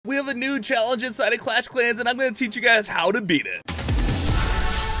the new challenge inside of Clash Clans, and I'm going to teach you guys how to beat it.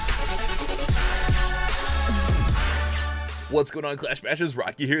 What's going on, Clash Bashers?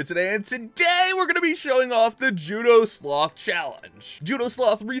 Rocky here today, and today we're going to be showing off the Judo Sloth challenge. Judo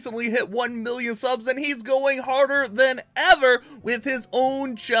Sloth recently hit 1 million subs, and he's going harder than ever with his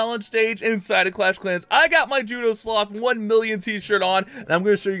own challenge stage inside of Clash Clans. I got my Judo Sloth 1 million t-shirt on, and I'm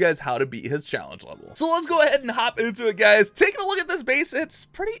going to show you guys how to beat his challenge level. So let's go ahead and hop into it, guys. Taking a look at this base, it's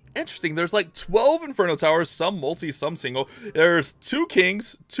pretty interesting. There's like 12 Inferno Towers, some multi, some single. There's 2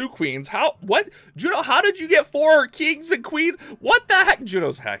 kings, 2 queens. What? Judo, how did you get 4 kings and queens? What the heck?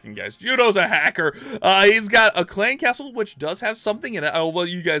 Judo's hacking, guys. Judo's a hacker. He's got a clan castle, which does have something in it. I'll let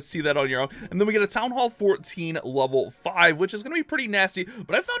you guys see that on your own. And then we get a Town Hall 14 level 5, which is going to be pretty nasty.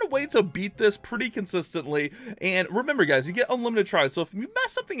 But I found a way to beat this pretty consistently. And remember, guys, you get unlimited tries. So if you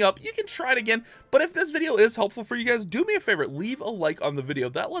mess something up, you can try it again. But if this video is helpful for you guys, do me a favor. Leave a like on the video.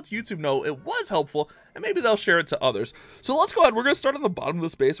 That lets YouTube know it was helpful, and maybe they'll share it to others. So let's go ahead. We're going to start on the bottom of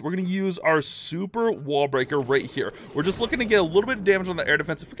this base. We're going to use our super wall breaker right here. We're just looking to get a little bit of damage on the air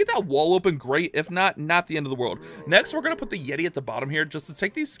defense. If we get that wall open, great. If not, not the end of the world. Next, we're going to put the Yeti at the bottom here just to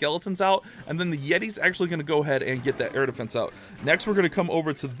take these skeletons out, and then the Yeti's actually going to go ahead and get that air defense out. Next, we're going to come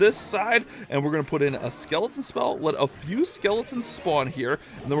over to this side, and we're going to put in a skeleton spell, let a few skeletons spawn here,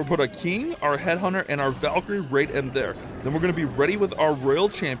 and then we'll put a king, our headhunter, and our Valkyrie right in there. Then we're going to be ready with our royal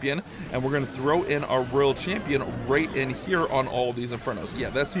champion, and we're going to throw in our royal champion right in here on all of these infernos. Yeah,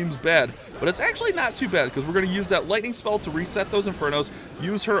 that seems bad, but it's actually not too bad because we're going to use that lightning spell to reset those infernos,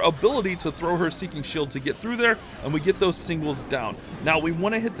 use her ability to throw her seeking shield to get through there, and we get those singles down. Now we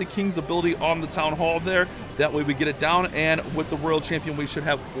want to hit the king's ability on the town hall there. That way we get it down, and with the royal champion we should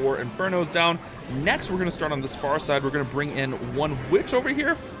have 4 infernos down. Next, we're going to start on this far side. We're going to bring in 1 witch over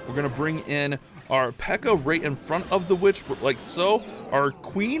here. We're going to bring in our P.E.K.K.A. right in front of the witch, like so, our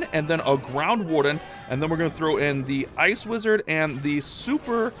queen, and then a ground warden, and then we're going to throw in the ice wizard and the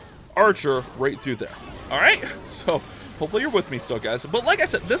super archer right through there. All right, so hopefully you're with me still, guys. But like I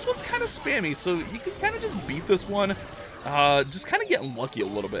said, this one's kind of spammy, so you can kind of just beat this one. Just kind of getting lucky a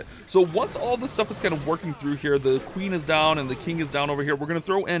little bit. So once all this stuff is kind of working through here, the queen is down and the king is down over here, we're going to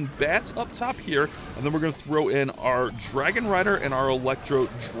throw in bats up top here, and then we're going to throw in our dragon rider and our electro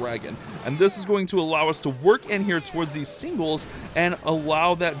dragon. And this is going to allow us to work in here towards these singles and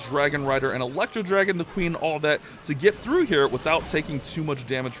allow that dragon rider and electro dragon, the queen, all that to get through here without taking too much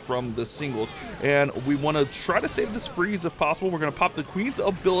damage from the singles. And we want to try to save this freeze if possible. We're going to pop the queen's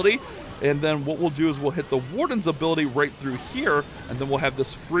ability, and then what we'll do is we'll hit the warden's ability right through here, and then we'll have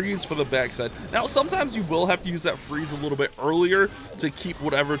this freeze for the backside. Now sometimes you will have to use that freeze a little bit earlier to keep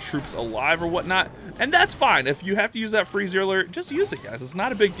whatever troops alive or whatnot, and that's fine. If you have to use that freeze earlier, just use it, guys. It's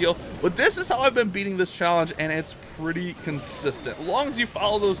not a big deal. But this is how I've been beating this challenge, and it's pretty consistent. As long as you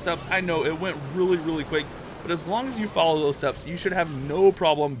follow those steps, I know it went really quick, but as long as you follow those steps, you should have no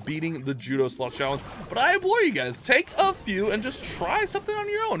problem beating the Judo Sloth challenge. But I implore you guys, take a few and just try something on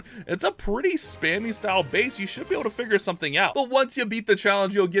your own. It's a pretty spammy style base. You should be able to figure something out. But once you beat the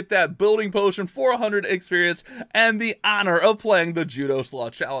challenge, you'll get that building potion, 400 experience, and the honor of playing the Judo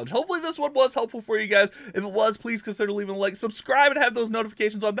Sloth challenge. Hopefully this one was helpful for you guys. If it was, please consider leaving a like, subscribe, and have those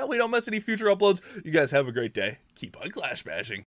notifications on. That way you don't miss any future uploads. You guys have a great day. Keep on Clash Bashing.